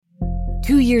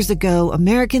2 years ago,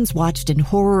 Americans watched in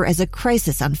horror as a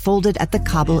crisis unfolded at the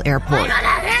Kabul airport.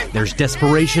 There's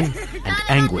desperation and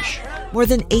anguish. More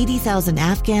than 80,000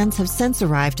 Afghans have since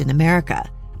arrived in America,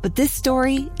 but this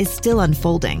story is still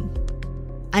unfolding.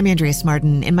 I'm Andrea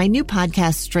Martin. In my new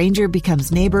podcast, Stranger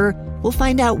Becomes Neighbor, we'll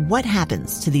find out what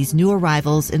happens to these new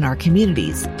arrivals in our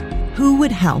communities. Who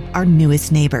would help our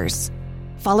newest neighbors?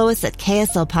 Follow us at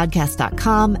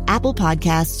kslpodcast.com, Apple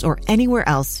Podcasts, or anywhere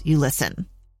else you listen.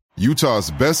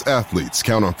 Utah's best athletes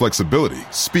count on flexibility,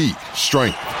 speed,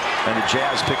 strength. And the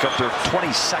Jazz pick up their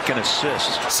 22nd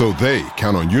assist. So they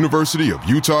count on University of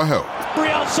Utah Health.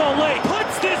 Real Soleil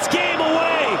puts this game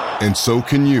away. And so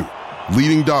can you.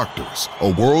 Leading doctors,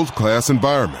 a world-class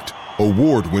environment,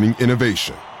 award-winning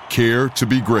innovation, care to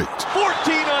be great.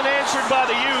 14 unanswered by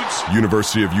the Utes.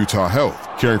 University of Utah Health,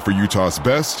 caring for Utah's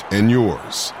best and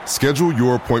yours. Schedule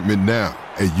your appointment now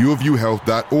at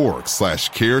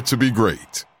uofUhealth.org/care to be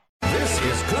great. This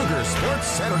is Cougar Sports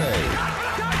Saturday.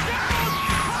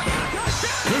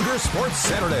 Cougar Sports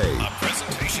Saturday. A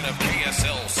presentation of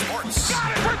KSL Sports.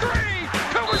 Got it for three.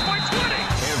 Cougars by 20.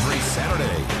 Every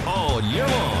Saturday, all year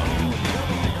long.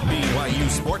 BYU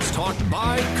Sports Talk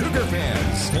by Cougar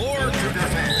fans. For Cougar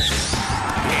fans.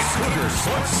 It's Cougar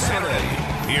Sports Saturday.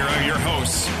 Here are your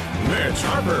hosts, Mitch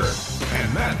Harper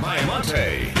and Matt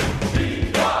Baiamonte.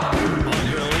 On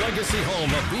your legacy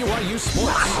home of BYU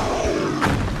Sports.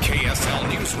 KSL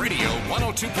News Radio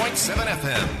 102.7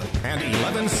 FM And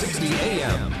 1160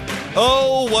 AM.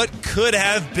 Oh, what could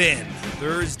have been.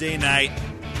 Thursday night,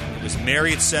 it was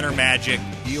Marriott Center Magic,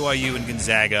 BYU and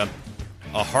Gonzaga.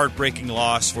 A heartbreaking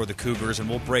loss for the Cougars, and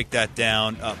we'll break that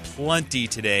down plenty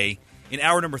today. In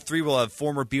hour number 3, we'll have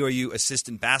former BYU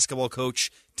assistant basketball coach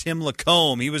Tim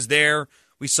Lacombe. He was there.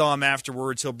 We saw him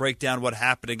afterwards. He'll break down what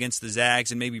happened against the Zags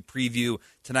and maybe preview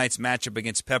tonight's matchup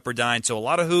against Pepperdine. So a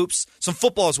lot of hoops, some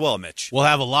football as well, Mitch. We'll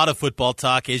have a lot of football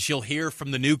talk as you'll hear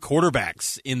from the new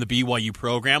quarterbacks in the BYU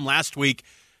program. Last week,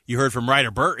 you heard from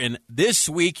Ryder Burton. This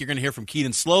week, you're going to hear from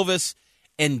Keaton Slovis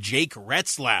and Jake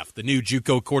Retzlaff, the new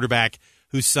JUCO quarterback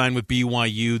who signed with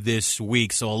BYU this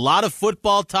week. So a lot of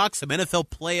football talk, some NFL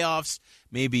playoffs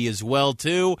maybe as well,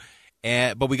 too.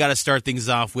 But we got to start things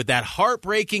off with that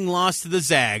heartbreaking loss to the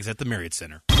Zags at the Marriott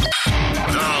Center. The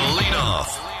Leadoff.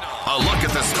 A look at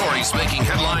the stories making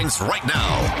headlines right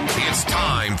now. It's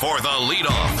time for The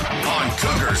Leadoff on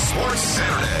Cougar Sports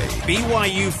Saturday.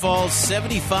 BYU falls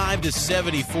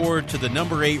 75-74 to the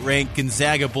number 8 ranked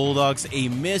Gonzaga Bulldogs. A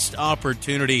missed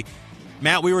opportunity.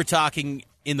 Matt, we were talking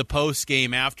in the post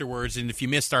game afterwards, and if you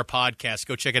missed our podcast,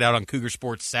 go check it out on Cougar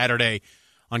Sports Saturday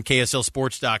on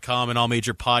KSLSports.com and all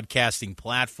major podcasting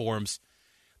platforms.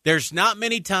 There's not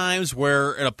many times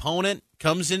where an opponent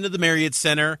comes into the Marriott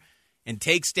Center and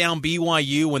takes down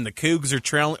BYU when the Cougs are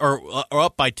trailing or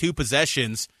up by 2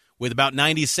 possessions with about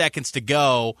 90 seconds to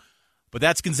go. But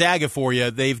that's Gonzaga for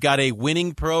you. They've got a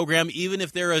winning program, even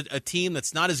if they're a team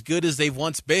that's not as good as they've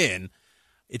once been.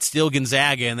 It's still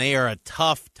Gonzaga, and they are a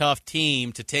tough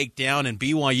team to take down, and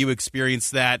BYU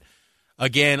experienced that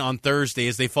again on Thursday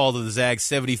as they fall to the Zags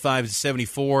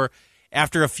 75-74.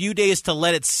 After a few days to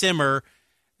let it simmer,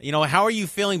 you know, how are you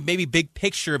feeling maybe big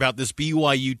picture about this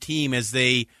BYU team as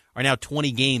they are now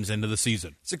 20 games into the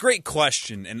season? It's a great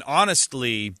question, and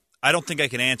honestly, I don't think I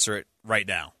can answer it right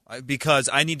now because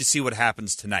I need to see what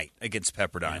happens tonight against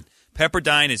Pepperdine. Yeah.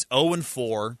 Pepperdine is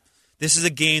 0-4. This is a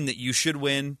game that you should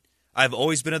win. I've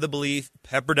always been of the belief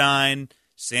Pepperdine,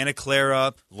 Santa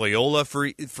Clara, Loyola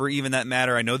for even that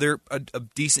matter. I know they're a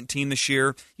decent team this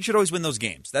year. You should always win those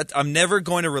games. I'm never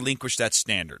going to relinquish that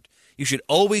standard. You should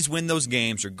always win those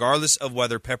games regardless of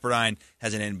whether Pepperdine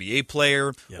has an NBA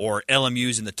player or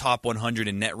LMU's in the top 100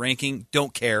 in net ranking.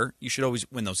 Don't care. You should always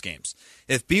win those games.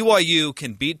 If BYU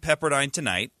can beat Pepperdine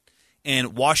tonight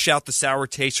and wash out the sour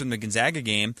taste from the Gonzaga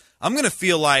game, I'm going to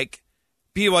feel like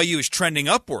BYU is trending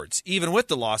upwards, even with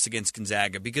the loss against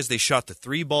Gonzaga, because they shot the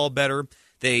 3 ball better.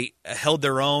 They held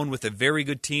their own with a very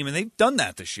good team, and they've done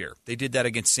that this year. They did that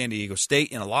against San Diego State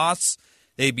in a loss.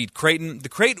 They beat Creighton. The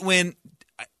Creighton win,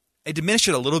 I diminished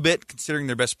it a little bit, considering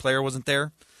their best player wasn't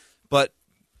there. But,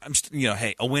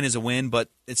 hey, a win is a win, but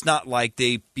it's not like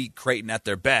they beat Creighton at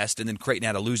their best, and then Creighton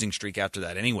had a losing streak after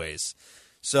that anyways.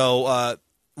 So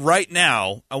right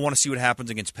now, I want to see what happens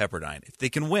against Pepperdine. If they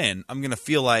can win, I'm going to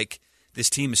feel like this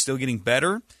team is still getting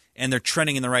better, and they're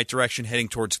trending in the right direction heading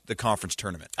towards the conference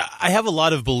tournament. I have a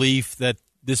lot of belief that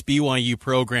this BYU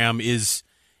program is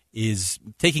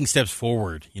taking steps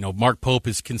forward. You know, Mark Pope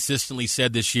has consistently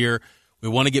said this year, we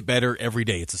want to get better every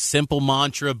day. It's a simple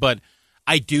mantra, but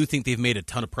I do think they've made a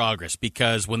ton of progress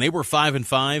because when they were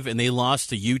 5-5 and they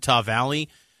lost to Utah Valley,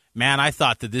 man, I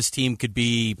thought that this team could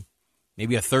be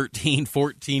maybe a 13,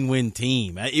 14-win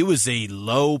team. It was a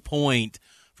low point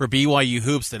for BYU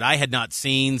hoops that I had not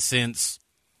seen since,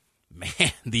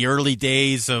 the early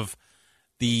days of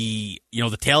the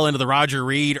tail end of the Roger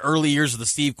Reed, early years of the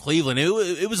Steve Cleveland.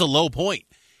 It was a low point.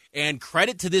 And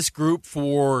credit to this group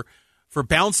for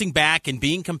bouncing back and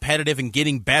being competitive and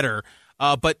getting better.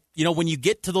 But, when you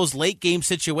get to those late game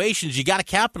situations, you got to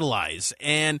capitalize.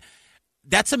 And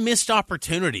that's a missed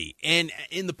opportunity. And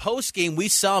in the post game, we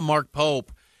saw Mark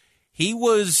Pope. He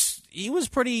was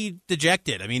pretty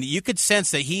dejected. I mean, you could sense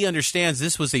that he understands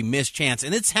this was a missed chance.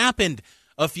 And it's happened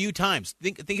a few times.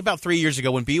 Think about 3 years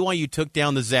ago when BYU took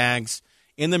down the Zags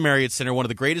in the Marriott Center, one of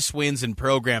the greatest wins in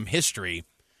program history.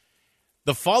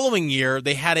 The following year,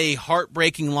 they had a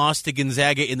heartbreaking loss to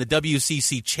Gonzaga in the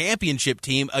WCC championship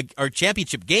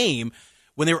game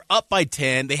when they were up by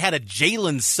 10. They had a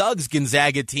Jalen Suggs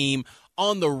Gonzaga team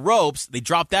on the ropes. They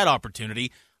dropped that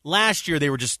opportunity. Last year, they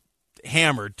were just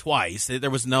hammered twice. There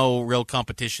was no real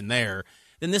competition there.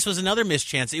 Then this was another missed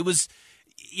chance. It was,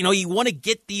 you want to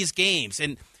get these games.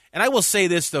 And I will say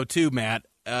this, though, too, Matt.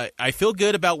 I feel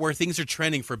good about where things are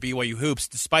trending for BYU hoops,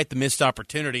 despite the missed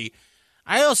opportunity.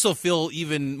 I also feel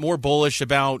even more bullish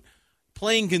about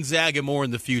playing Gonzaga more in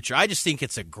the future. I just think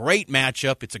it's a great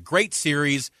matchup. It's a great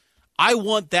series. I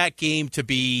want that game to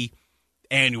be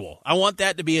annual. I want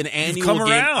that to be an annual game.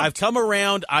 I've come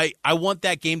around. I want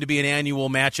that game to be an annual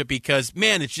matchup because,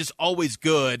 man, it's just always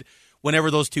good whenever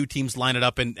those two teams line it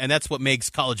up, and that's what makes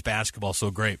college basketball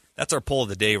so great. That's our poll of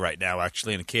the day right now,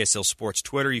 actually, in KSL Sports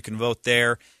Twitter. You can vote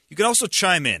there. You can also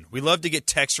chime in. We love to get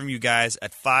texts from you guys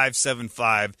at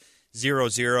 57500.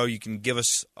 You can give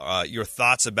us your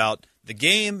thoughts about the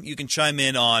game. You can chime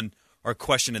in on our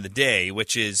question of the day,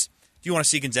 which is, do you want to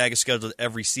see Gonzaga scheduled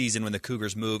every season when the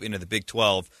Cougars move into the Big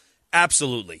 12?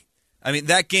 Absolutely. I mean,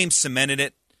 that game cemented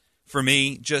it for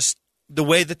me. Just the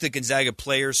way that the Gonzaga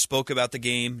players spoke about the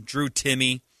game. Drew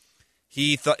Timme,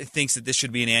 he thinks that this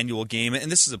should be an annual game. And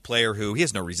this is a player who, he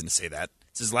has no reason to say that.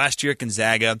 It's his last year at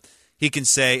Gonzaga. He can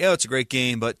say, oh, it's a great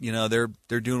game, but,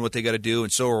 they're doing what they got to do,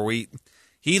 and so are we.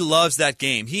 He loves that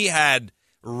game. He had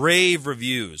rave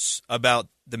reviews about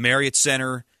the Marriott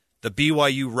Center, the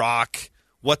BYU Rock,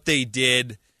 what they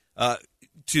did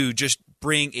to just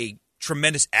bring a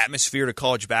tremendous atmosphere to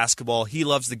college basketball. He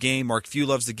loves the game. Mark Few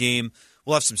loves the game.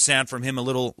 We'll have some sound from him a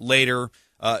little later,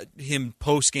 him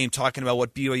post-game talking about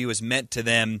what BYU has meant to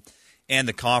them and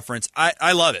the conference.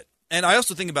 I love it. And I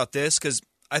also think about this because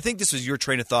I think this was your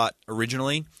train of thought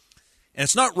originally. And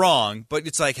it's not wrong, but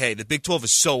it's like, hey, the Big 12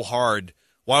 is so hard.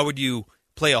 Why would you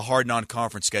play a hard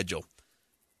non-conference schedule?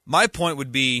 My point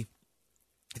would be,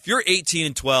 if you're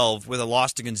 18-12 with a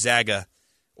loss to Gonzaga,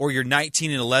 or you're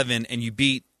 19-11 and you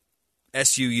beat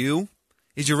SUU,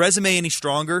 is your resume any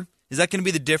stronger? Is that going to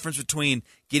be the difference between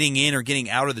getting in or getting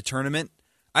out of the tournament?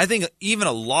 I think even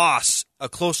a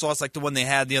close loss like the one they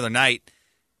had the other night,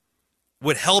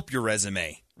 would help your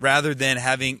resume rather than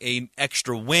having an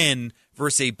extra win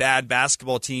versus a bad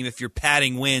basketball team if you're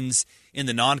padding wins in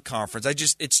the non-conference.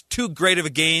 It's too great of a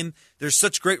game. There's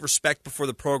such great respect before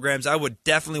the programs. I would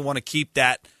definitely want to keep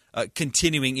that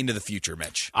continuing into the future,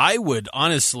 Mitch. I would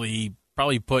honestly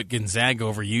probably put Gonzaga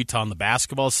over Utah on the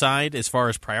basketball side as far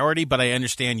as priority, but I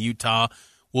understand Utah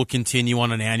will continue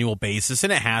on an annual basis,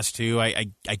 and it has to. I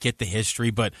get the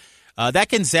history, but that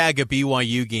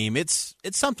Gonzaga-BYU game, it's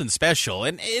something special,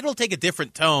 and it'll take a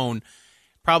different tone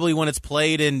probably when it's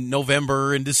played in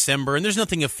November and December, and there's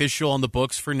nothing official on the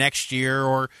books for next year,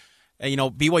 or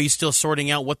BYU's still sorting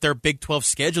out what their Big 12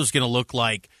 schedule is going to look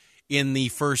like in the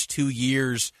first 2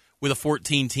 years with a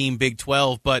 14-team Big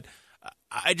 12. But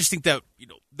I just think that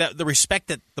that the respect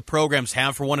that the programs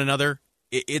have for one another,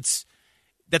 that's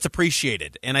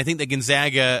appreciated. And I think that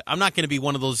Gonzaga, I'm not going to be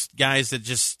one of those guys that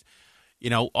just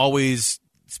always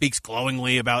speaks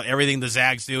glowingly about everything the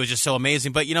Zags do is just so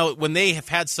amazing. But, when they have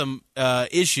had some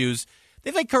issues,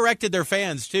 they've corrected their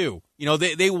fans too.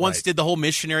 They once did the whole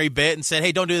missionary bit and said,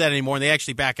 hey, don't do that anymore, and they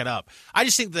actually back it up. I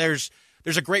just think there's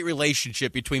a great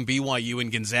relationship between BYU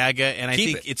and Gonzaga, and I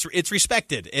think it's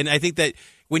respected. And I think that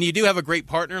when you do have a great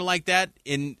partner like that,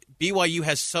 and BYU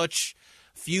has such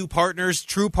few partners,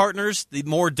 true partners, the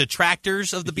more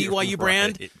detractors of the BYU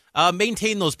brand,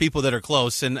 maintain those people that are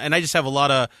close. And I just have a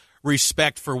lot of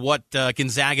respect for what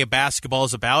Gonzaga basketball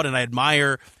is about, and I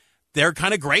admire their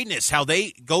kind of greatness, how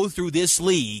they go through this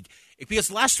league. Because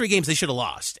the last 3 games they should have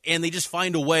lost, and they just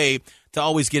find a way to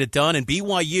always get it done. And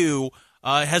BYU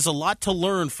has a lot to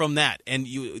learn from that, and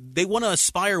they want to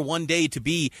aspire one day to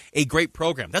be a great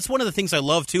program. That's one of the things I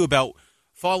love, too, about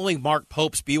following Mark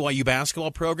Pope's BYU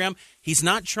basketball program. He's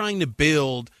not trying to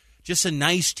build just a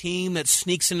nice team that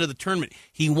sneaks into the tournament.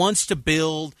 He wants to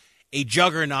build a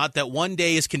juggernaut that one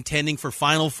day is contending for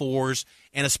Final Fours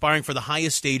and aspiring for the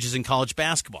highest stages in college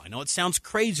basketball. I know it sounds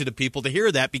crazy to people to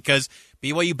hear that because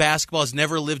BYU basketball has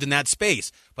never lived in that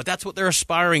space, but that's what they're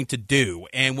aspiring to do.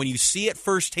 And when you see it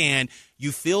firsthand,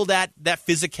 you feel that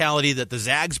physicality that the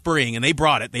Zags bring, and they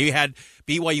brought it. They had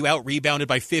BYU out-rebounded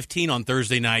by 15 on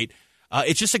Thursday night.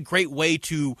 It's just a great way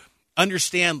to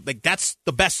understand, like, that's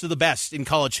the best of the best in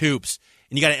college hoops.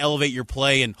 And you got to elevate your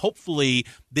play, and hopefully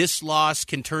this loss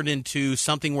can turn into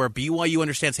something where BYU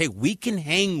understands, hey, we can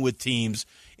hang with teams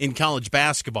in college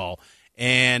basketball,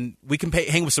 and we can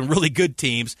hang with some really good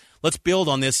teams. Let's build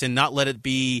on this and not let it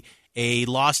be a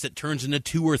loss that turns into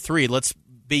 2 or 3. Let's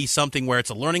be something where it's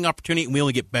a learning opportunity, and we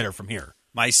only get better from here.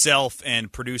 Myself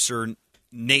and producer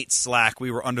Nate Slack,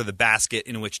 we were under the basket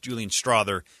in which Julian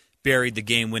Strother buried the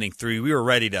game-winning 3. We were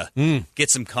ready to get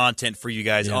some content for you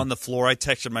guys on the floor. I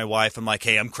texted my wife. I'm like,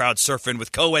 hey, I'm crowd surfing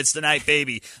with co-eds tonight,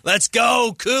 baby. Let's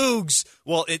go, Cougs!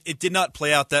 Well, it did not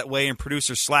play out that way, and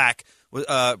producer Slack,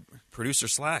 I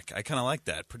kind of like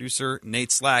that. Producer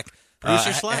Nate Slack,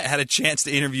 had a chance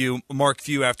to interview Mark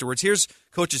Few afterwards. Here's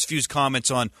Coach Few's comments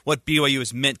on what BYU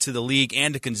has meant to the league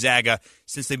and to Gonzaga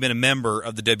since they've been a member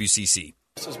of the WCC.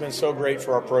 This has been so great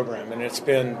for our program, and it's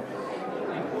been –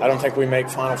 I don't think we make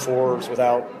Final Fours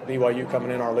without BYU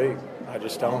coming in our league. I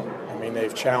just don't. I mean,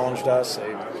 they've challenged us.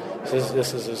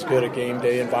 This is as good a game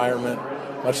day environment,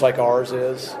 much like ours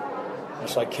is,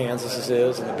 much like Kansas's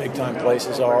is, and the big-time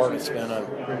places are. It's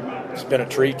been a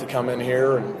treat to come in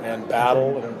here and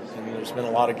battle, and there's been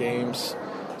a lot of games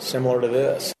similar to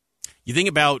this. You think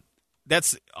about –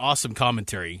 that's awesome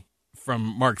commentary from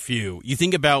Mark Few. You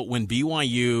think about when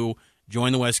BYU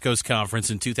joined the West Coast Conference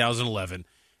in 2011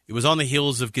 – it was on the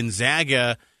heels of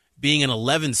Gonzaga being an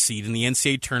 11 seed in the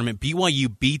NCAA tournament. BYU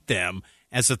beat them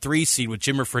as a 3 seed with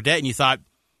Jimmer Fredette, and you thought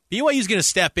BYU's going to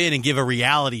step in and give a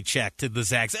reality check to the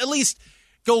Zags. At least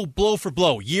go blow for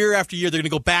blow. Year after year, they're going to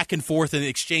go back and forth and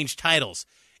exchange titles.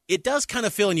 It does kind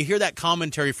of feel, and you hear that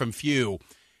commentary from Few,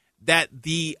 that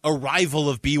the arrival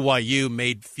of BYU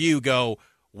made Few go,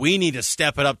 we need to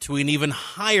step it up to an even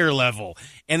higher level.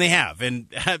 And they have. And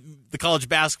the college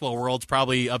basketball world's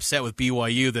probably upset with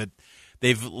BYU that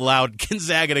they've allowed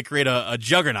Gonzaga to create a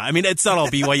juggernaut. I mean, it's not all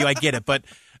BYU, I get it, but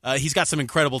he's got some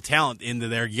incredible talent into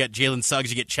there. You got Jalen Suggs,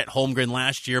 you get Chet Holmgren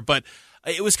last year, but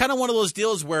it was kind of one of those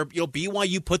deals where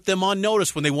BYU put them on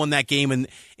notice when they won that game in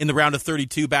the round of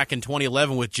 32 back in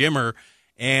 2011 with Jimmer,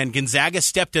 and Gonzaga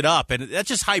stepped it up, and that's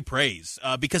just high praise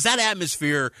because that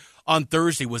atmosphere on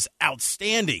Thursday was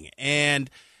outstanding. And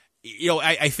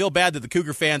I feel bad that the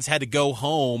Cougar fans had to go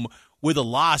home with a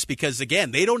loss because,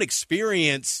 again, they don't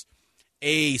experience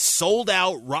a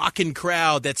sold-out rockin'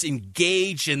 crowd that's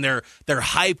engaged and they're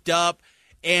hyped up,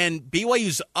 and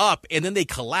BYU's up and then they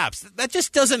collapse. That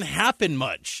just doesn't happen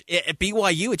much at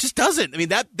BYU. It just doesn't. I mean,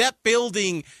 that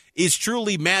building is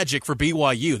truly magic for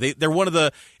BYU. They're one of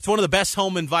the best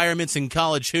home environments in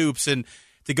college hoops, and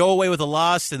to go away with a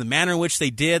loss and the manner in which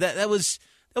they did, that was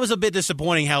a bit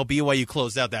disappointing how BYU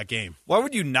closed out that game. Why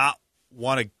would you not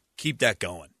want to keep that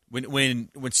going? When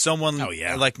someone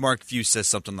like Mark Few says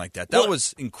something like that, that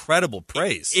was incredible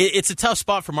praise. It's a tough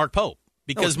spot for Mark Pope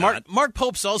because Mark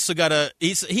Pope's also got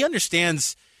he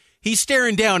understands he's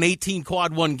staring down 18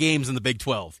 quad one games in the Big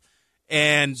 12,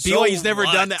 and BYU's never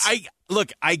done that.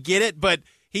 I get it, but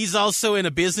he's also in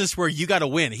a business where you got to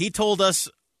win. He told us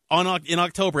in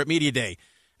October at Media Day,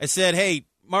 I said, hey,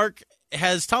 Mark,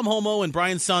 has Tom Holmoe and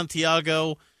Brian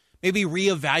Santiago maybe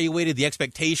reevaluated the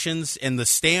expectations and the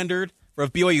standard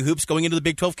of BYU hoops going into the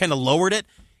Big 12, kind of lowered it?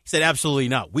 He said, absolutely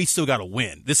not. We still got to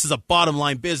win. This is a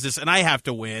bottom-line business, and I have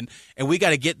to win, and we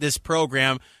got to get this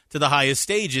program to the highest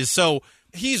stages. So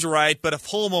he's right, but if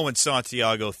Holmoe and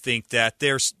Santiago think that,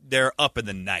 they're up in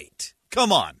the night.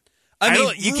 Come on. I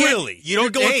mean,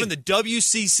 you're going from the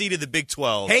WCC to the Big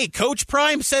 12. Hey, Coach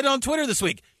Prime said on Twitter this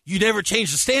week, you never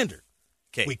change the standard.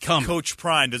 Okay, we come. Coach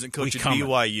Prime doesn't coach at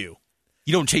BYU.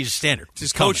 You don't change the standard.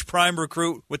 Does Coach Prime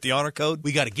recruit with the honor code?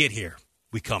 We got to get here.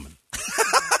 We coming.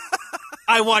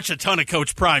 I watch a ton of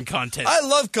Coach Prime content. I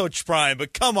love Coach Prime,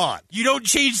 but come on. You don't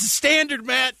change the standard,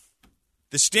 Matt.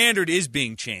 The standard is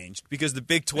being changed because the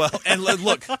Big 12 – and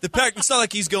look, it's not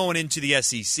like he's going into the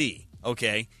SEC.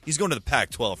 Okay, he's going to the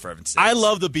Pac-12 for heaven's sake. I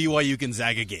love the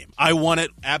BYU-Gonzaga game. I want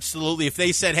it absolutely. If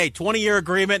they said, hey, 20-year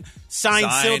agreement,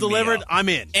 signed, sealed, delivered, I'm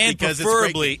in. And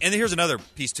preferably, and here's another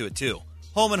piece to it too,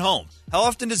 home and home. How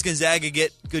often does Gonzaga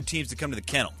get good teams to come to the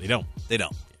kennel? They don't.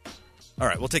 All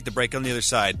right, we'll take the break on the other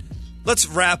side. Let's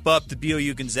wrap up the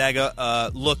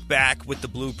BYU-Gonzaga look back with the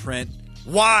blueprint.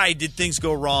 Why did things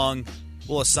go wrong?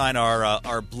 We'll assign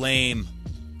our blame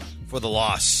for the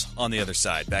loss on the other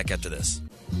side. Back after this.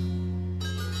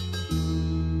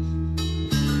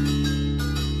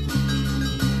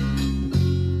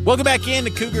 Welcome back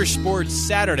into Cougar Sports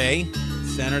Saturday,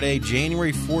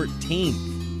 January 14th.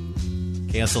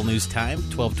 KSL News Time,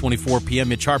 12:24 p.m.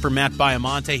 Mitch Harper, Matt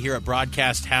Baiamonte here at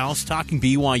Broadcast House, talking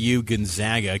BYU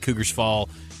Gonzaga. Cougars fall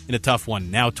in a tough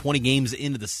one. Now 20 games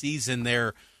into the season,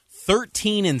 they're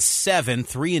 13-7,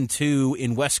 3-2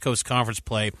 in West Coast Conference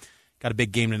play. Got a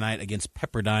big game tonight against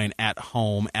Pepperdine at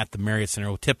home at the Marriott Center.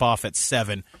 We'll tip off at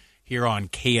 7 here on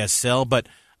KSL, but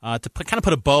to kind of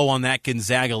put a bow on that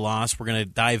Gonzaga loss, we're going to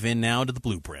dive in now to the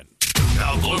Blueprint.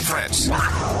 The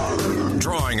Blueprint.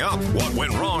 Drawing up what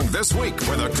went wrong this week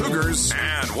for the Cougars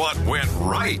and what went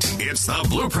right. It's the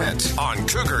Blueprint on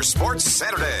Cougar Sports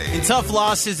Saturday. In tough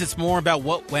losses, it's more about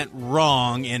what went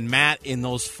wrong. And Matt, in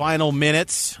those final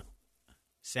minutes,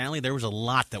 sadly, there was a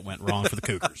lot that went wrong for the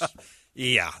Cougars.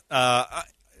 Yeah.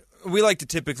 We like to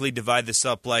typically divide this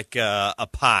up like a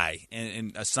pie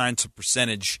and assign some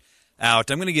percentage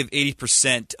out. I'm going to give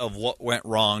 80% of what went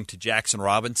wrong to Jackson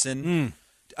Robinson.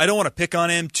 I don't want to pick on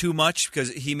him too much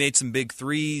because he made some big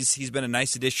threes. He's been a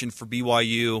nice addition for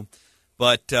BYU,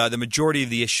 but the majority of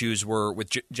the issues were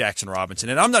with Jackson Robinson.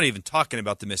 And I'm not even talking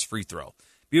about the missed free throw.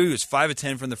 BYU was 5 of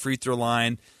 10 from the free throw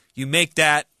line. You make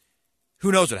that,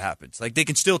 who knows what happens? Like, they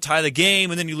can still tie the game,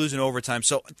 and then you lose in overtime.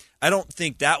 So I don't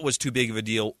think that was too big of a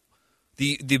deal.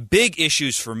 The big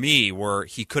issues for me were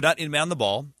he could not inbound the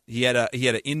ball. He had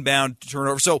an inbound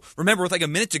turnover. So remember, with like a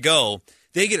minute to go,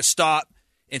 they get a stop,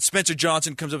 and Spencer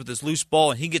Johnson comes up with this loose ball,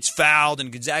 and he gets fouled,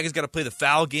 and Gonzaga's got to play the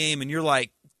foul game, and you're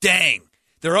like, dang,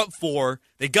 they're up 4.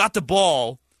 They got the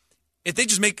ball. If they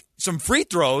just make some free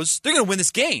throws, they're going to win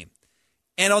this game.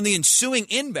 And on the ensuing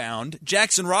inbound,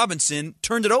 Jackson Robinson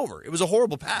turned it over. It was a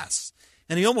horrible pass.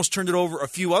 And he almost turned it over a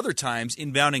few other times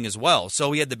inbounding as well.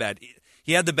 So he had the bad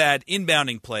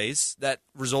inbounding plays that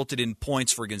resulted in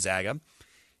points for Gonzaga.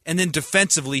 And then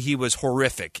defensively, he was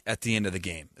horrific at the end of the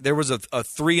game. There was a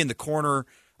 3 in the corner.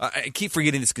 I keep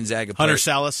forgetting this Gonzaga player.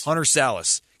 Hunter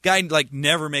Salas. Guy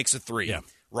never makes a 3. Yeah.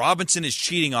 Robinson is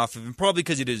cheating off of him, probably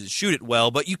because he doesn't shoot it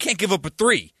well, but you can't give up a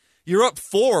 3. You're up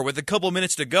 4 with a couple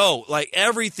minutes to go.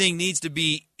 Everything needs to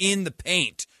be in the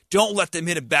paint. Don't let them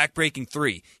hit a back-breaking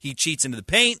 3. He cheats into the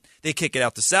paint. They kick it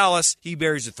out to Salas. He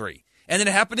buries a 3. And then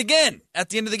it happened again at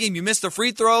the end of the game. You missed the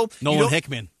free throw. Nolan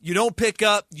Hickman. You don't pick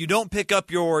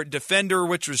up your defender,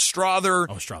 which was Strother.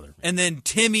 Oh, Strother. And then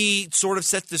Timmy sort of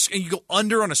sets this, and you go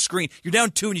under on a screen. You're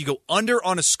down 2, and you go under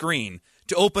on a screen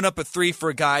to open up a 3 for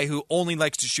a guy who only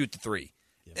likes to shoot the 3.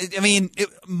 I mean,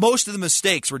 most of the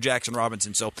mistakes were Jackson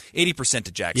Robinson, so 80%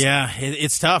 to Jackson. Yeah,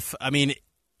 it's tough. I mean,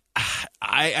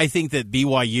 I think that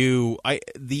BYU,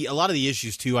 a lot of the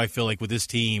issues, too, I feel like with this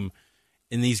team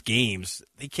in these games,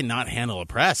 they cannot handle a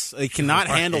press. They cannot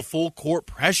handle full court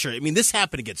pressure. I mean, this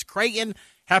happened against Creighton,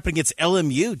 happened against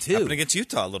LMU, too. Happened against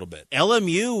Utah a little bit.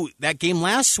 LMU, that game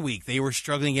last week, they were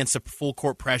struggling against a full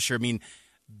court pressure. I mean,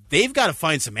 they've got to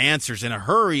find some answers in a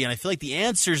hurry, and I feel like the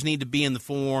answers need to be in the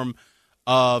form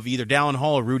of either Dallin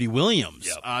Hall or Rudy Williams.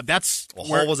 Yep.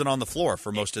 Hall wasn't on the floor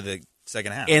for most of the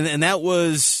second half. And that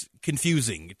was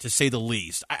confusing, to say the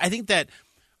least. I think that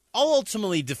I'll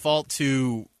ultimately default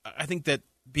to, I think that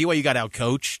BYU got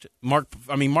outcoached. Mark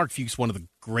Fuchs, one of the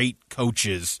great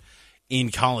coaches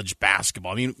in college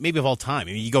basketball. I mean, maybe of all time.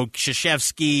 I mean, you go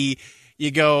Krzyzewski,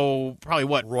 you go probably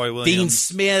Roy Williams, Dean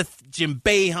Smith, Jim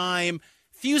Boeheim.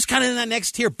 Few's kind of in that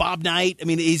next tier. Bob Knight. I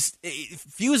mean,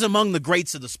 Few's among the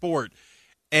greats of the sport.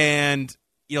 And,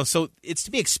 so it's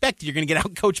to be expected you're going to get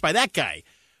outcoached by that guy.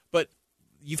 But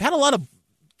you've had a lot of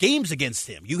games against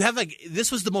him.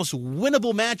 This was the most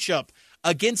winnable matchup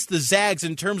against the Zags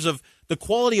in terms of the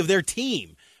quality of their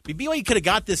team. I mean, BYU could have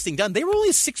got this thing done. They were only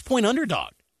a 6-point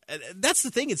underdog. That's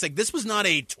the thing. It's like this was not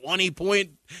a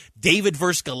 20-point David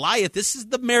versus Goliath. This is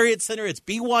the Marriott Center. It's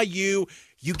BYU.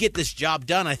 You get this job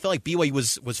done. I felt like BYU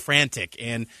was frantic,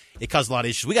 and it caused a lot of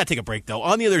issues. We got to take a break, though.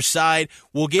 On the other side,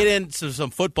 we'll get into some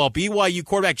football. BYU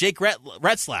quarterback Jake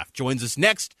Retzlaff joins us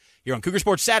next here on Cougar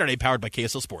Sports Saturday, powered by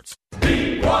KSL Sports.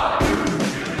 BYU.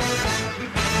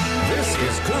 This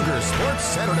is Cougar Sports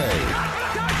Saturday.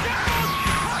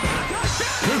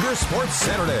 Cougar Sports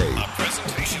Saturday. A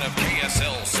presentation of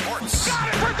KSL Sports. Got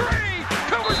it for 3.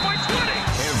 Cougars by 20.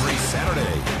 Every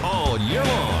Saturday, all year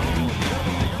long.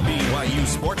 BYU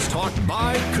Sports Talk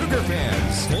by Cougar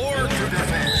fans. For Cougar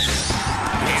fans.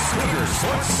 It's Cougar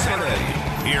Sports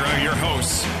Saturday. Here are your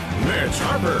hosts, Mitch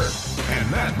Harper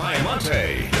and Matt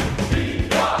Baiamonte.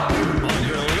 On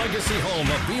your legacy home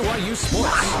of BYU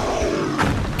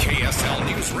Sports. KSL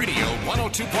News Radio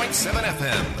 102.7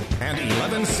 FM and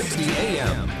 1160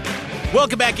 AM.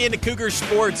 Welcome back into Cougar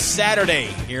Sports Saturday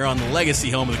here on the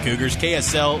legacy home of the Cougars,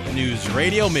 KSL News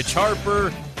Radio. Mitch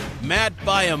Harper, Matt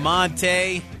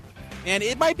Baiamonte. And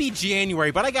it might be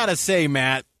January, but I got to say,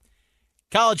 Matt,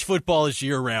 college football is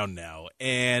year-round now.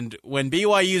 And when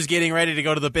BYU is getting ready to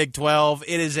go to the Big 12,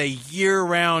 it is a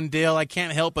year-round deal. I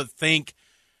can't help but think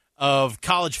of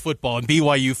college football and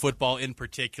BYU football in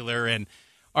particular. And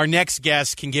our next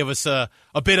guest can give us a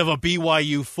bit of a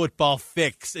BYU football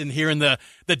fix in here in the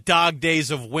dog days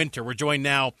of winter. We're joined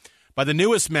now by the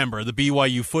newest member of the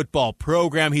BYU football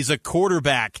program. He's a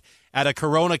quarterback out of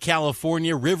Corona,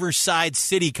 California, Riverside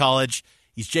City College.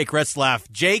 He's Jake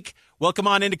Retzlaff. Jake, welcome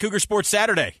on into Cougar Sports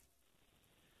Saturday.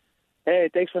 Hey,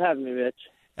 thanks for having me, Mitch.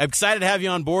 I'm excited to have you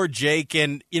on board, Jake.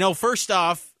 And, first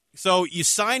off, so you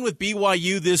signed with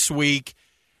BYU this week.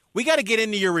 We got to get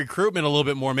into your recruitment a little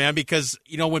bit more, man, because,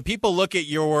 when people look at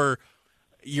your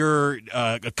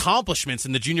accomplishments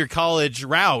in the junior college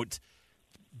route,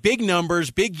 big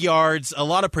numbers, big yards, a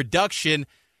lot of production.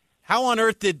 How on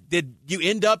earth did you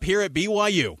end up here at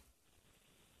BYU?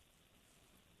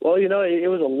 Well, it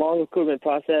was a long recruitment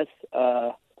process,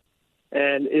 and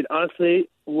it honestly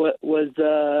it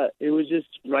was just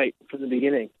right from the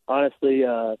beginning. Honestly,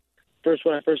 when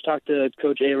I first talked to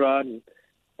Coach A-Rod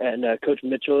and Coach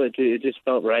Mitchell, it just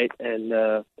felt right,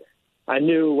 and I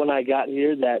knew when I got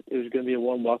here that it was going to be a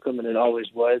warm welcome, and it always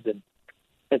was, and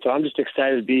so I'm just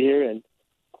excited to be here and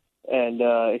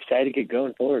excited to get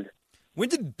going forward. When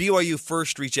did BYU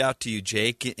first reach out to you,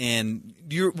 Jake? And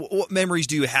what memories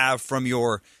do you have from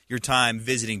your time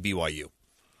visiting BYU?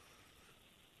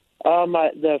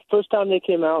 The first time they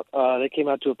came out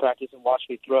to a practice and watched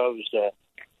me throw. It was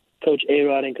Coach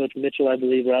A-Rod and Coach Mitchell, I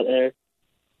believe, were out there.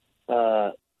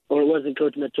 Or it wasn't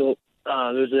Coach Mitchell.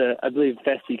 I believe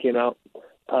Festi came out.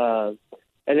 And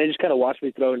they just kind of watched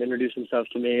me throw and introduce themselves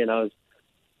to me, and I was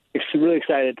really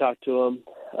excited to talk to them.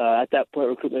 At that point,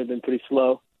 recruitment had been pretty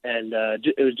slow. And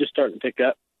it was just starting to pick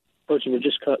up. Coaches were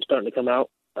just starting to come out.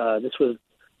 This was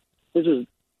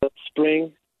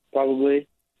spring, probably,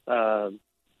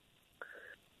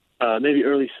 maybe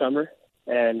early summer,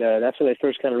 and that's when they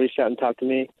first kind of reached out and talked to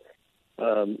me.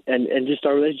 And just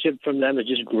our relationship from them has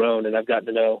just grown, and I've gotten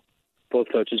to know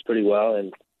both coaches pretty well,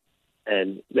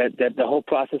 and that the whole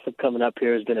process of coming up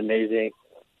here has been amazing.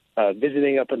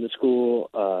 Visiting up in the school,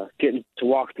 getting to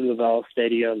walk through the Val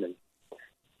Stadium,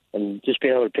 and just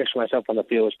being able to picture myself on the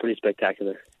field was pretty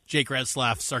spectacular. Jake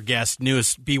Retzlaff's our guest,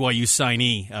 newest BYU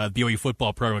signee, BYU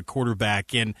football program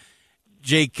quarterback. And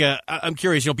Jake, I'm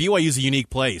curious. BYU is a unique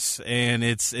place, and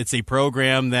it's a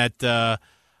program that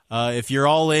if you're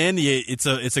all in, it's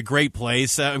a great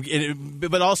place.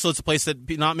 But also, it's a place that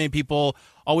not many people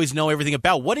always know everything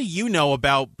about. What do you know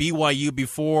about BYU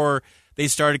before they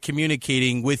started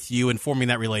communicating with you and forming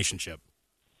that relationship?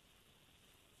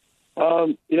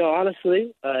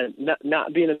 Honestly,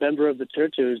 not being a member of the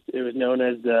church, it was known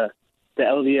as the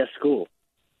LDS school,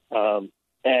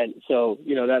 and so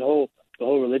the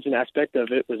whole religion aspect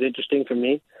of it was interesting for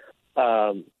me,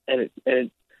 and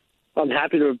I'm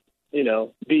happy to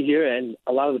be here, and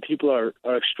a lot of the people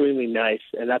are extremely nice,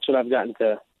 and that's what I've gotten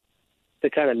to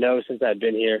kind of know since I've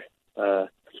been here.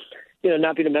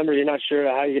 Not being a member, you're not sure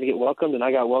how you're going to get welcomed, and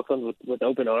I got welcomed with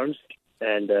open arms.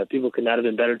 And people could not have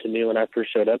been better to me when I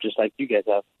first showed up, just like you guys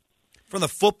have. From the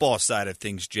football side of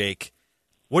things, Jake,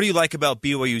 what do you like about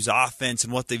BYU's offense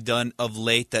and what they've done of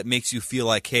late that makes you feel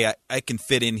like, hey, I can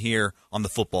fit in here on the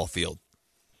football field?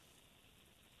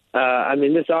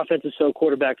 This offense is so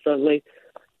quarterback-friendly,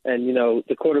 and,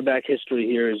 the quarterback history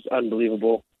here is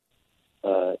unbelievable,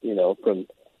 from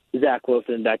Zach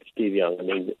Wilson back to Steve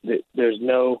Young. There's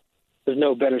no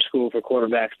better school for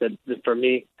quarterbacks for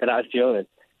me that I feel.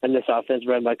 And this offense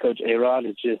run by Coach A-Rod,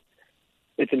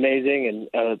 it's amazing.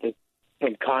 And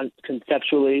from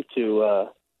conceptually to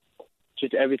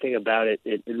just everything about it,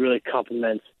 it really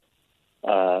complements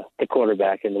the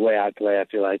quarterback and the way I play. I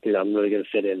feel like I'm really going to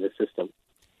fit in the system.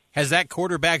 Has that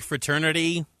quarterback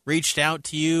fraternity reached out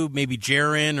to you, maybe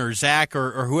Jaron or Zach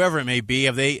or whoever it may be?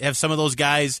 Have some of those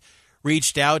guys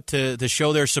reached out to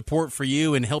show their support for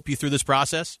you and help you through this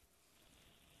process?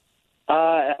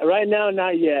 Right now,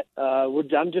 not yet.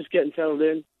 I'm just getting settled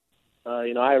in.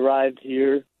 I arrived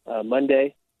here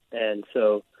Monday, and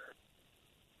so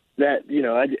that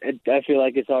I feel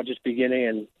like it's all just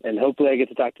beginning, and hopefully I get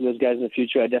to talk to those guys in the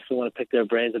future. I definitely want to pick their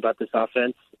brains about this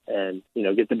offense and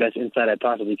get the best insight I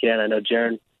possibly can. I know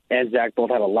Jaron and Zach both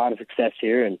had a lot of success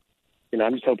here, and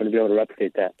I'm just hoping to be able to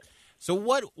replicate that. So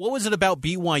what was it about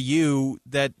BYU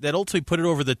that ultimately put it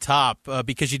over the top?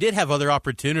 Because you did have other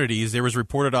opportunities. There was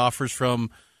reported offers from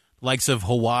the likes of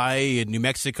Hawaii and New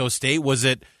Mexico State. Was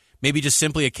it maybe just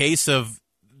simply a case of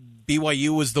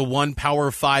BYU was the one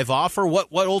Power 5 offer? What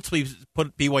ultimately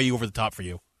put BYU over the top for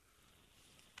you?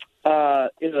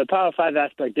 The Power 5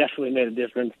 aspect definitely made a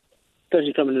difference.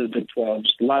 especially coming to the Big 12.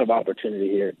 Just a lot of opportunity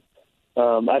here.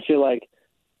 I feel like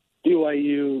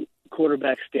BYU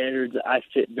quarterback standards, I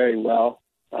fit very well.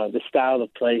 The style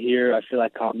of play here, I feel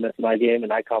like complements my game,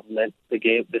 and I complement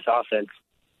this offense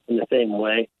in the same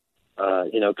way.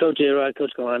 Coach A-Rod,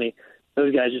 Coach Kalani,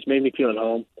 those guys just made me feel at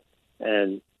home.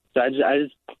 And so I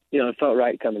just it felt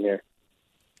right coming here.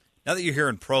 Now that you're here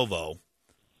in Provo,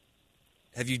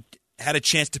 have you had a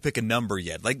chance to pick a number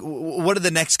yet? Like, what do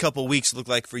the next couple of weeks look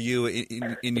like for you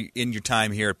in your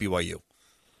time here at BYU?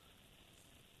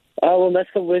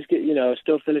 Next couple of weeks,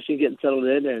 still finishing getting settled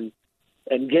in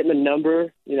and getting a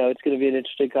number. It's going to be an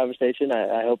interesting conversation.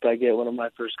 I hope I get one of my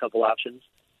first couple options.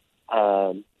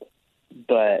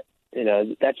 But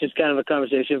that's just kind of a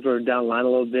conversation for down the line a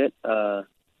little bit.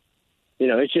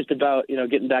 It's just about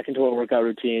getting back into a workout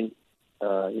routine.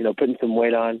 Putting some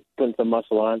weight on, putting some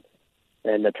muscle on,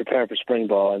 and preparing for spring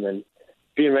ball, and then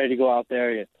being ready to go out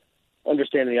there,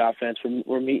 understanding the offense.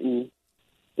 We're meeting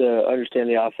to understand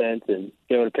the offense and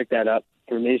be able to pick that up.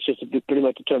 For me, it's just pretty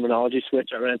much a terminology switch.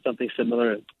 I ran something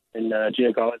similar in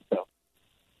junior college, so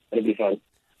it'll be fun.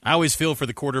 I always feel for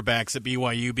the quarterbacks at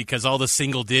BYU because all the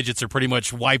single digits are pretty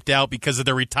much wiped out because of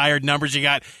the retired numbers. You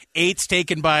got 8s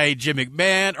taken by Jim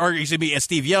McMahon, or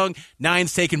Steve Young,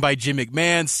 9s taken by Jim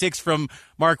McMahon, 6 from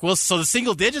Mark Wilson. So the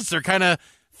single digits are kind of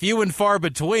few and far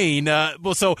between.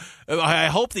 So I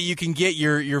hope that you can get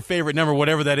your favorite number,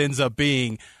 whatever that ends up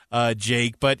being,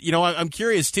 Jake. But, I'm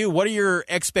curious, too, what are your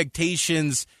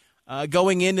expectations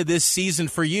going into this season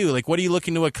for you? Like, what are you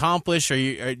looking to accomplish?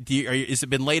 Has it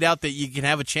been laid out that you can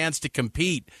have a chance to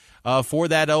compete for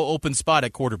that open spot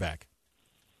at quarterback?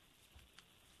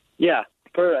 Yeah.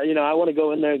 I want to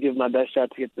go in there and give my best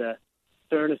shot to get the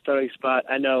third starting spot.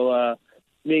 I know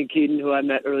me and Keaton, who I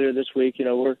met earlier this week,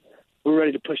 we're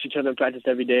ready to push each other in practice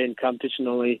every day, and competition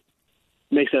only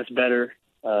makes us better.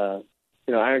 Iron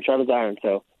sharpens iron.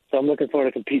 So I'm looking forward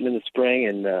to competing in the spring,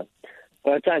 and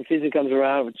by the time season comes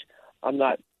around, which I'm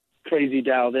not crazy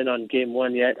dialed in on game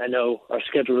one yet. I know our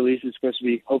schedule release is supposed to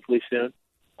be hopefully soon.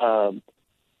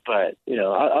 But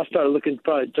I'll start looking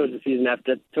probably towards the season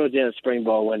towards the end of spring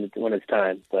ball when it's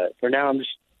time. But for now, I'm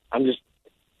just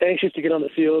anxious to get on the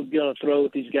field, get on a throw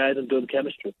with these guys, and build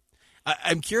chemistry.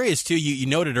 I'm curious too. You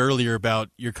noted earlier about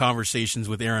your conversations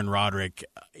with Aaron Roderick.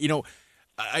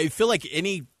 I feel like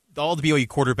all the BYU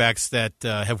quarterbacks that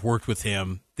have worked with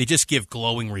him, they just give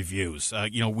glowing reviews.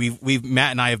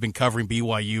 Matt and I have been covering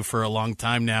BYU for a long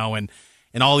time now, and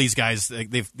all these guys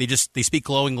they speak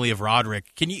glowingly of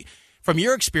Roderick. Can you, from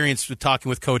your experience with talking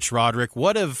with Coach Roderick,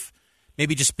 what have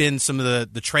maybe just been some of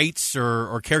the traits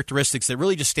or characteristics that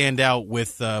really just stand out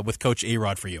with Coach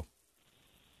A-Rod for you?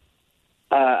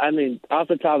 Off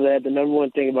the top of the head, the number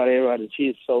one thing about A-Rod is he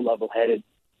is so level-headed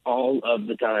all of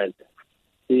the time.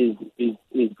 He's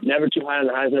never too high on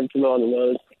the highs, never too low on the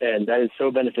lows, and that is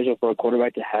so beneficial for a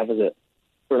quarterback to have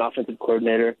for an offensive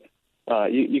coordinator.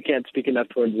 You can't speak enough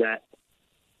towards that.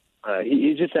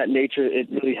 He's just that nature. It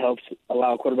really helps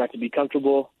allow a quarterback to be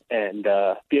comfortable and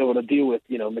be able to deal with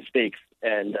mistakes,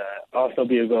 and also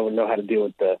be able to know how to deal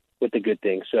with the good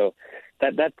things. So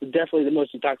that's definitely the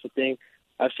most toxic thing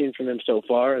I've seen from him so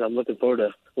far, and I'm looking forward to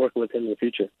working with him in the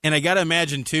future. And I got to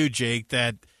imagine too, Jake,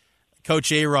 that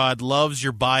Coach A-Rod loves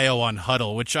your bio on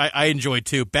Huddle, which I enjoy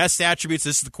too. Best attributes,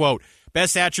 this is the quote,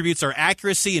 best attributes are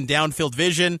accuracy and downfield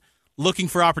vision, looking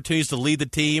for opportunities to lead the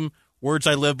team. Words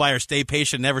I live by are stay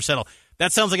patient, never settle.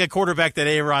 That sounds like a quarterback that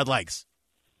A-Rod likes.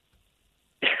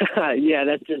 Yeah,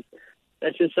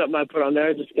 that's just something I put on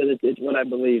there just because it's what I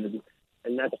believe.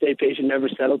 And that stay patient, never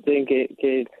settle thing,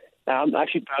 I'm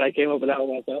actually proud I came up with that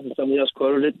one myself. If somebody else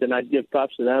quoted it, then I'd give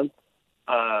props to them.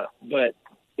 But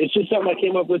it's just something I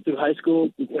came up with through high school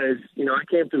because, I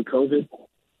came through COVID.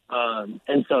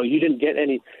 And so you didn't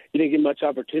get much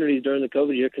opportunities during the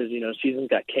COVID year because, seasons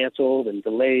got canceled and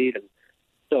delayed. And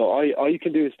so all you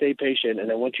can do is stay patient. And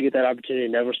then once you get that opportunity,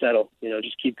 never settle,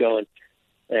 just keep going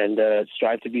and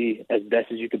strive to be as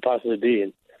best as you could possibly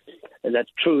be. And that's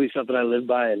truly something I live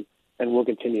by and will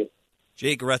continue.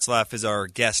 Jake Retzlaff is our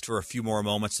guest for a few more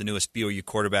moments, the newest BYU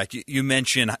quarterback. You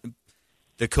mentioned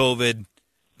the COVID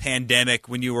pandemic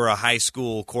when you were a high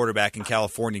school quarterback in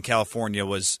California. California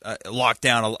was locked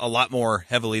down a lot more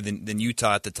heavily than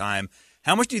Utah at the time.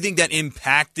 How much do you think that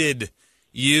impacted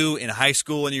you in high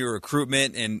school and your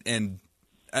recruitment? And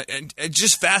it's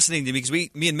just fascinating to me because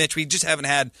me and Mitch, we just haven't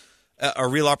had a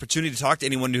real opportunity to talk to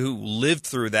anyone who lived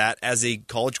through that as a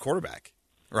college quarterback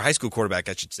or high school quarterback,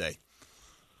 I should say.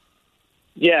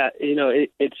 Yeah,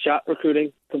 it shot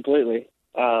recruiting completely.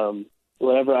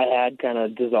 Whatever I had kind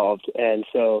of dissolved. And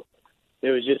so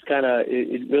it was just kind of,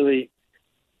 it really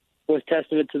was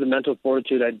testament to the mental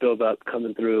fortitude I'd built up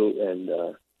coming through, and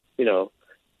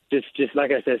just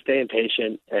like I said, staying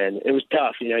patient. And it was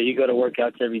tough. You go to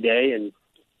workouts every day, and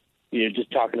you're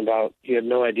just talking about you have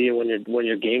no idea when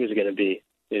your game is going to be.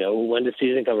 When the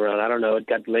season come around, I don't know. It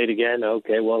got delayed again.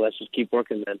 Okay, well, let's just keep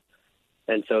working then.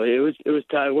 And so it was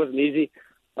tough. It wasn't easy.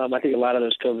 I think a lot of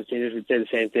those COVID seniors would say the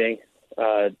same thing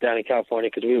down in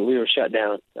California because we were shut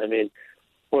down. I mean,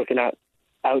 working out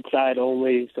outside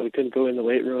only, so we couldn't go in the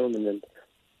weight room, and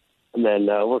then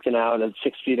working out at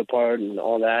 6 feet apart and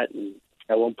all that. And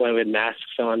at one point we had masks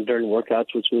on during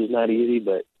workouts, which was not easy,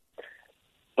 but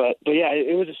yeah,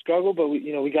 it was a struggle, but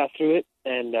we got through it,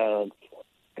 and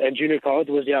junior college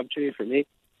was the opportunity for me.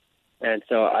 And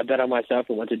so I bet on myself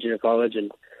and went to junior college,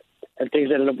 and things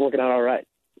ended up working out all right.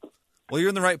 Well, you're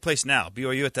in the right place now.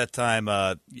 BYU at that time,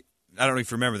 I don't know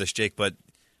if you remember this, Jake, but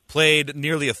played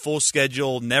nearly a full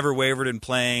schedule, never wavered in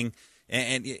playing,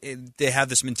 and they have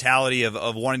this mentality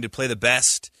of wanting to play the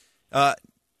best.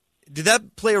 Did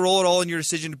that play a role at all in your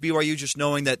decision to BYU, just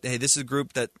knowing that, hey, this is a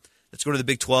group that's going to the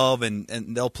Big 12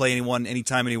 and they'll play anyone,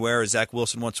 anytime, anywhere, as Zach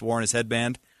Wilson once wore on his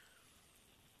headband?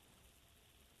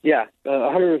 Yeah,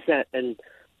 100%. And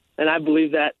I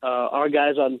believe that our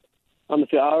guys on the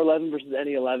field, our 11 versus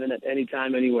any 11 at any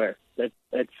time, anywhere. That's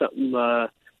something,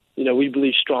 we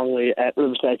believe strongly at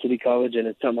Riverside City College, and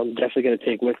it's something I'm definitely going to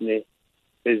take with me,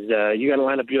 is you got to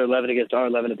line up your 11 against our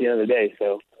 11 at the end of the day.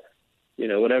 So,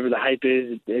 whatever the hype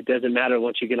is, it doesn't matter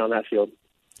once you get on that field.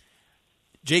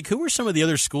 Jake, who were some of the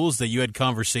other schools that you had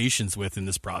conversations with in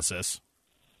this process?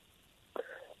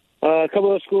 A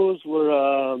couple of schools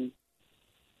were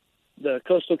the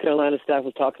Coastal Carolina staff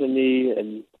was talking to me,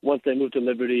 and once they moved to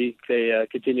Liberty, they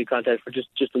continued contact for just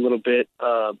a little bit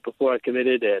before I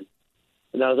committed,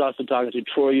 and I was also talking to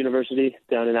Troy University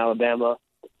down in Alabama,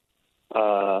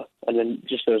 and then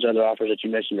just those other offers that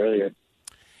you mentioned earlier.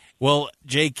 Well,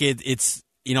 Jake, it's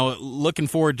looking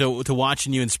forward to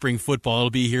watching you in spring football. It'll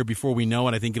be here before we know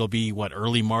it. I think it'll be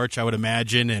early March, I would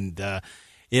imagine, and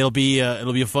it'll be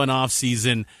a fun off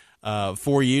season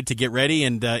for you to get ready.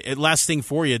 And last thing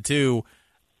for you too,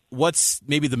 what's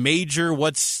maybe the major?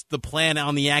 What's the plan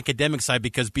on the academic side?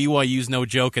 Because BYU's no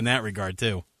joke in that regard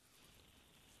too.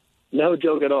 No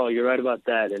joke at all. You're right about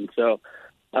that. And so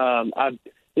I'm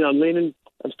leaning.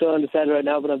 I'm still undecided right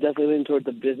now, but I'm definitely leaning toward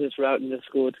the business route in this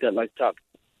school. It's got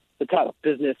the top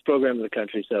business program in the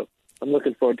country. So I'm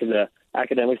looking forward to the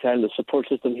academic side. And the support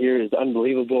system here is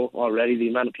unbelievable already. The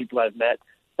amount of people I've met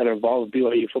that are involved with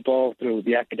BYU football through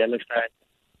the academic side,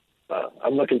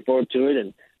 I'm looking forward to it.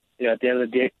 And at the end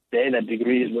of the day, that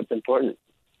degree is what's important.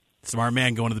 Smart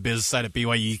man going to the business side at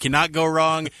BYU. You cannot go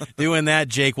wrong doing that,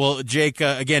 Jake. Well, Jake,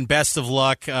 again, best of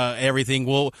luck. Everything.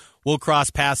 We'll cross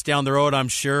paths down the road, I'm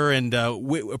sure, and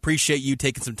we appreciate you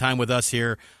taking some time with us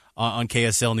here on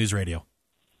KSL News Radio.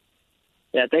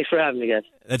 Yeah, thanks for having me, guys.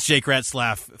 That's Jake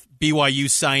Retzlaff, BYU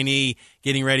signee,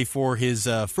 getting ready for his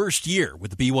first year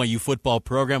with the BYU football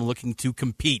program, looking to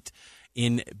compete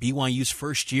in BYU's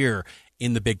first year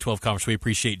in the Big 12 Conference. We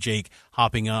appreciate Jake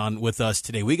hopping on with us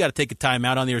today. We got to take a time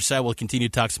out. On the other side, we'll continue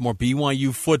to talk some more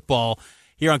BYU football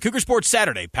here on Cougar Sports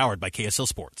Saturday, powered by KSL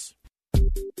Sports.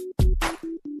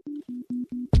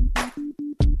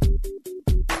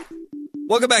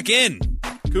 Welcome back in,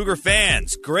 Cougar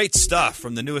fans. Great stuff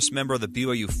from the newest member of the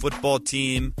BYU football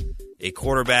team, a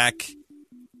quarterback,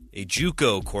 a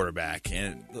JUCO quarterback.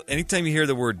 And anytime you hear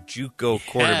the word JUCO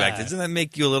quarterback, doesn't that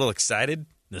make you a little excited?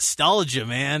 Nostalgia,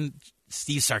 man.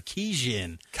 Steve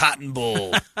Sarkisian. Cotton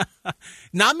Bowl.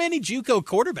 Not many JUCO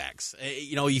quarterbacks.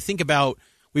 You think about,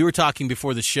 we were talking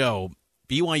before the show,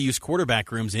 BYU's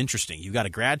quarterback room's interesting. You got a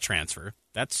grad transfer.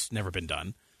 That's never been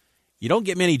done. You don't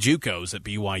get many JUCOs at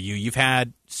BYU. You've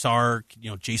had Sark,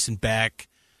 Jason Beck.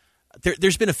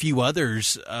 There's been a few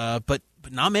others, but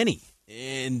not many.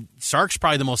 And Sark's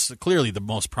probably clearly the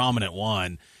most prominent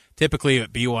one. Typically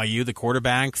at BYU, the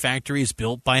quarterback factory is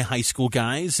built by high school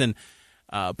guys,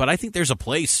 but I think there's a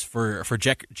place for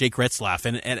Jake Retzlaff.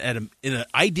 And in an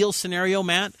ideal scenario,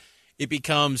 Matt, it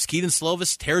becomes Keaton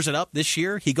Slovis tears it up this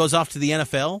year. He goes off to the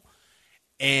NFL.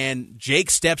 And Jake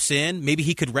steps in. Maybe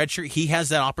he could redshirt. He has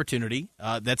that opportunity.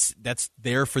 That's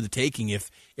there for the taking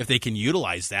if they can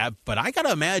utilize that. But I got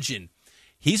to imagine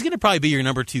he's going to probably be your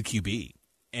number 2 QB.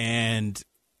 And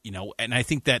I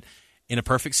think that in a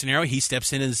perfect scenario, he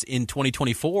steps in in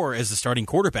 2024 as the starting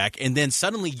quarterback. And then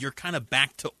suddenly you're kind of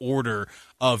back to order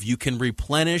of you can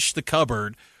replenish the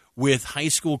cupboard with high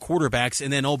school quarterbacks.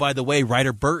 And then, oh, by the way,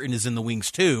 Ryder Burton is in the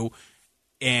wings too.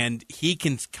 And he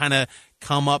can kind of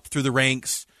come up through the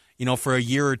ranks, for a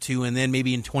year or two, and then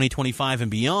maybe in 2025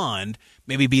 and beyond,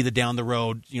 maybe be the down the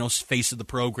road, face of the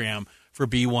program for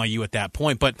BYU at that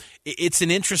point. But it's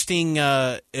an interesting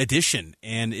addition,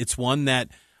 and it's one that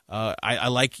I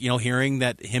like, hearing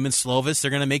that him and Slovis,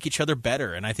 they're going to make each other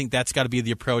better, and I think that's got to be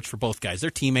the approach for both guys. They're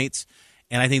teammates,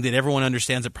 and I think that everyone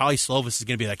understands that probably Slovis is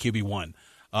going to be that QB1.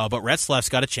 But Retzlaff's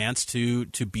got a chance to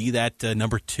be that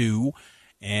number 2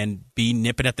 and be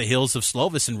nipping at the heels of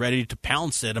Slovis and ready to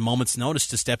pounce at a moment's notice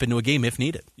to step into a game if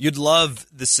needed. You'd love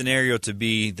the scenario to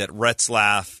be that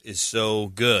Retzlaff is so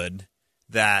good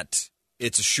that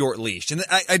it's a short leash. And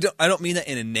I don't mean that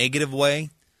in a negative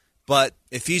way, but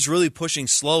if he's really pushing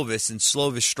Slovis and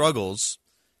Slovis struggles,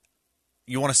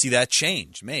 you want to see that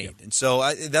change made. Yep. And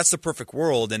so that's the perfect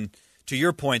world. And to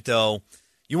your point, though,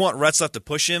 you want Retzlaff to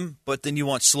push him, but then you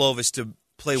want Slovis to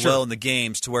play well in the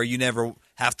games to where you never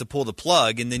have to pull the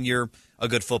plug, and then you're a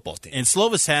good football team. And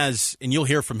Slovis has, and you'll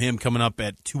hear from him coming up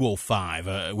at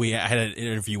 2:05. We had an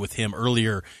interview with him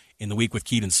earlier in the week with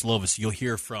Keaton Slovis. You'll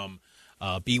hear from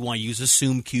BYU's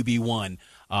assumed QB1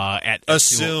 at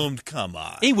assumed. Come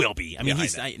on, he will be. I mean,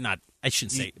 he's not. I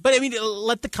shouldn't say, but I mean,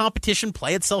 let the competition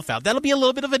play itself out. That'll be a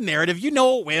little bit of a narrative. It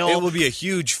will. It will be a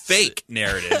huge fake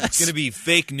narrative. It's going to be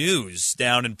fake news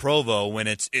down in Provo when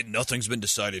nothing's been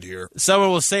decided here. Someone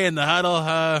will say in the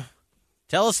huddle,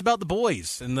 tell us about the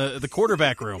boys in the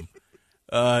quarterback room.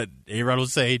 Everyone will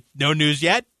say, no news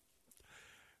yet.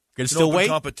 Gonna still wait.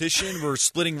 Competition. We're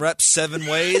splitting reps 7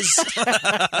 ways.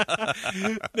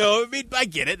 No, I mean, I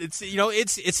get it. It's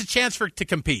it's a chance to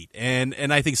compete, and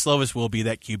I think Slovis will be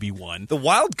that QB1. The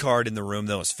wild card in the room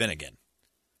though is Finnegan.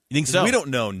 You think so? We don't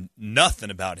know nothing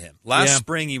about him. Last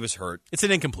spring he was hurt. It's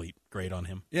an incomplete grade on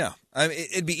him. Yeah, I mean,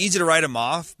 it'd be easy to write him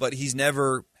off, but he's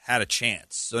never had a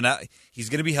chance. So now he's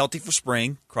going to be healthy for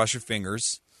spring. Cross your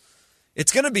fingers.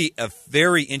 It's going to be a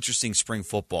very interesting spring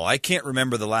football. I can't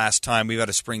remember the last time we've had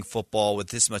a spring football with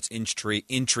this much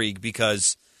intrigue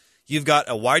because you've got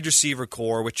a wide receiver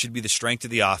core, which should be the strength of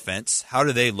the offense. How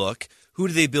do they look? Who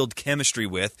do they build chemistry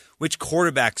with? Which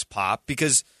quarterbacks pop?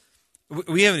 Because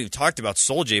we haven't even talked about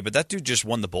Soldier, but that dude just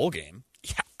won the bowl game.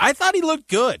 Yeah, I thought he looked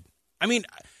good. I mean,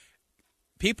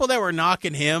 people that were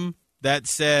knocking him that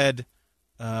said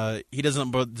he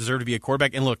doesn't deserve to be a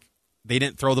quarterback, and look, they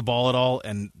didn't throw the ball at all,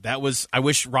 and I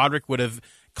wish Roderick would have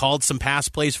called some pass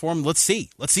plays for him. Let's see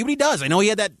what he does. I know he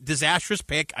had that disastrous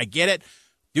pick. I get it.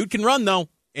 Dude can run, though,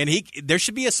 and there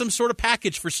should be some sort of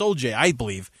package for Soldier, I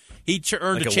believe. He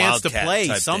earned a chance to play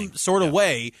some sort of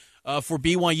way for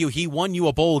BYU. He won you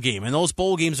a bowl game, and those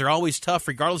bowl games are always tough,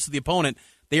 regardless of the opponent.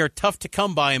 They are tough to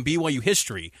come by in BYU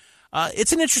history.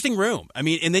 It's an interesting room. I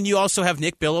mean, and then you also have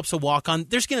Nick Billups, a walk-on.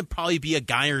 There's going to probably be a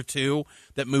guy or two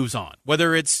that moves on,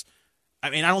 whether it's I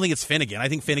don't think it's Finnegan. I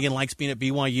think Finnegan likes being at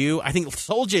BYU. I think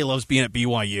Soldier loves being at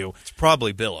BYU. It's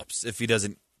probably Billups if he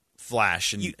doesn't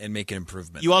flash and make an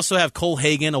improvement. You also have Cole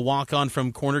Hagan, a walk-on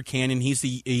from Corner Canyon. He's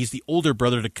the older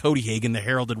brother to Cody Hagan, the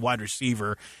heralded wide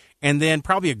receiver. And then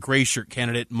probably a gray shirt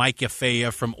candidate, Mike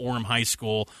Yafea from Orem High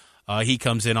School. He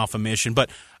comes in off a mission. But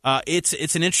it's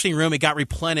an interesting room. It got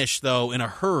replenished, though, in a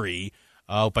hurry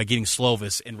by getting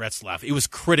Slovis and Retzlaff. It was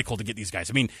critical to get these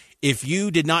guys. I mean, if you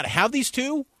did not have these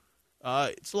two,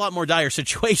 it's a lot more dire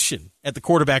situation at the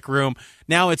quarterback room.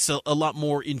 Now it's a lot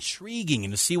more intriguing,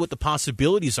 and to see what the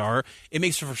possibilities are, it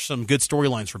makes for some good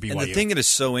storylines for BYU. And the thing that is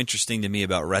so interesting to me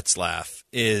about Retzlaff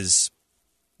is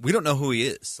we don't know who he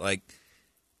is. Like,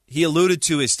 he alluded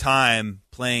to his time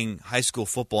playing high school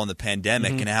football in the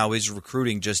pandemic and how his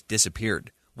recruiting just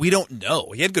disappeared. We don't know.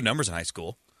 He had good numbers in high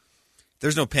school.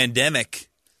 There's no pandemic.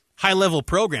 High-level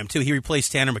program, too. He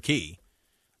replaced Tanner McKee.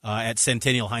 At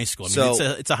Centennial High School. I mean,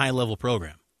 it's a high-level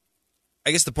program. I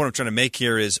guess the point I'm trying to make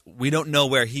here is we don't know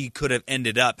where he could have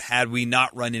ended up had we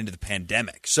not run into the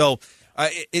pandemic. So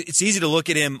it's easy to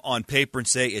look at him on paper and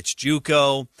say it's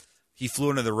JUCO, he flew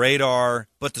under the radar,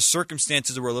 but the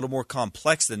circumstances were a little more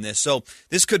complex than this. So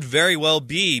this could very well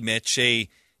be, Mitch, a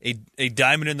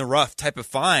diamond in the rough type of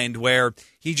find where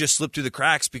he just slipped through the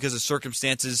cracks because of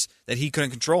circumstances that he couldn't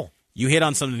control. You hit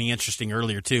on something interesting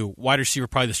earlier, too. Wide receiver,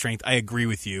 probably the strength. I agree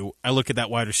with you. I look at that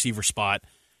wide receiver spot.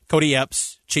 Cody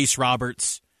Epps, Chase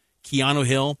Roberts, Keanu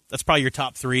Hill. That's probably your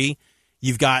top 3.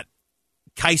 You've got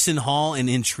Kyson Hall, an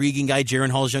intriguing guy.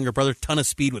 Jaron Hall's younger brother. Ton of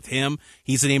speed with him.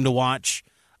 He's a name to watch.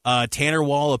 Tanner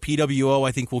Wall, a PWO,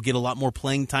 I think will get a lot more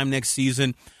playing time next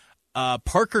season.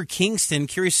 Parker Kingston,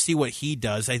 curious to see what he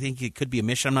does. I think it could be a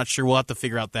mission. I'm not sure. We'll have to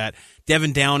figure out that.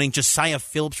 Devin Downing, Josiah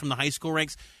Phillips from the high school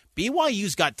ranks.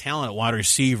 BYU's got talent at wide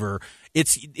receiver.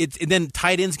 It's and then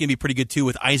tight end's going to be pretty good, too,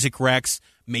 with Isaac Rex.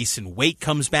 Mason Waite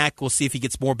comes back. We'll see if he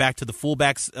gets more back to the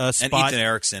fullback spot.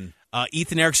 And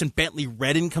Ethan Erickson. Bentley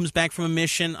Redden comes back from a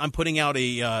mission. I'm putting out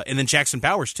and then Jackson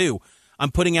Powers, too.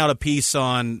 I'm putting out a piece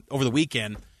over the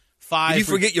weekend, 5. Did you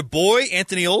forget your boy,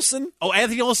 Anthony Olsen? Oh,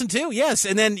 Anthony Olsen, too, yes.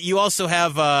 And then you also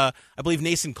have, I believe,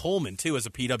 Nason Coleman, too, as a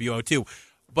PWO, too.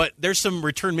 But there's some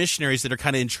return missionaries that are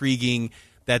kind of intriguing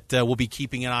that we'll be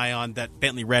keeping an eye on. That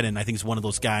Bentley Redden, I think, is one of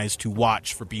those guys to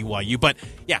watch for BYU. But,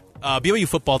 yeah, BYU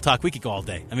football talk, we could go all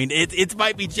day. I mean, it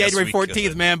might be January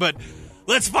 14th, man, but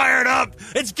let's fire it up.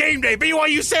 It's game day.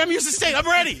 BYU Sam Houston State. I'm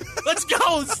ready. Let's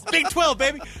go. It's Big 12,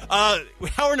 baby.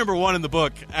 Hour number 1 in the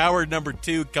book. Hour number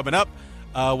 2 coming up.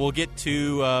 We'll get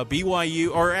to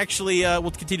BYU, or actually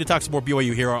we'll continue to talk some more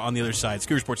BYU here on the other side.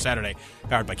 Cougar Sports Saturday,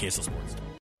 powered by KSL Sports.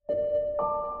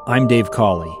 I'm Dave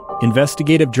Cawley,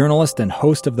 investigative journalist and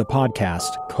host of the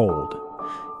podcast Cold.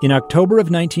 In October of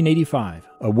 1985,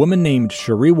 a woman named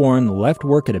Cherie Warren left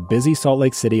work at a busy Salt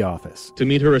Lake City office to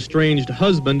meet her estranged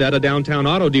husband at a downtown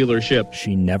auto dealership.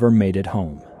 She never made it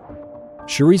home.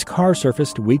 Cherie's car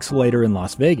surfaced weeks later in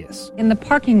Las Vegas. In the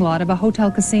parking lot of a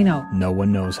hotel casino. No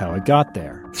one knows how it got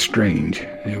there. Strange.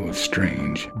 It was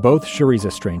strange. Both Cherie's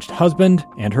estranged husband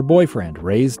and her boyfriend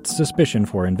raised suspicion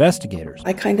for investigators.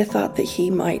 I kind of thought that he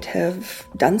might have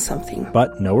done something.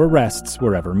 But no arrests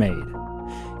were ever made.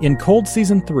 In Cold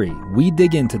Season 3, we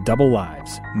dig into double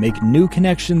lives, make new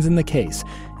connections in the case,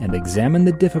 and examine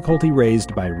the difficulty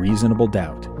raised by reasonable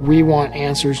doubt. We want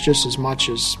answers just as much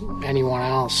as anyone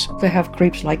else. They have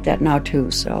creeps like that now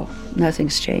too, so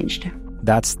nothing's changed.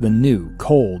 That's the new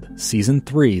Cold Season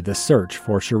 3, The Search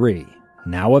for Cherie.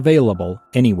 Now available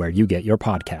anywhere you get your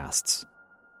podcasts.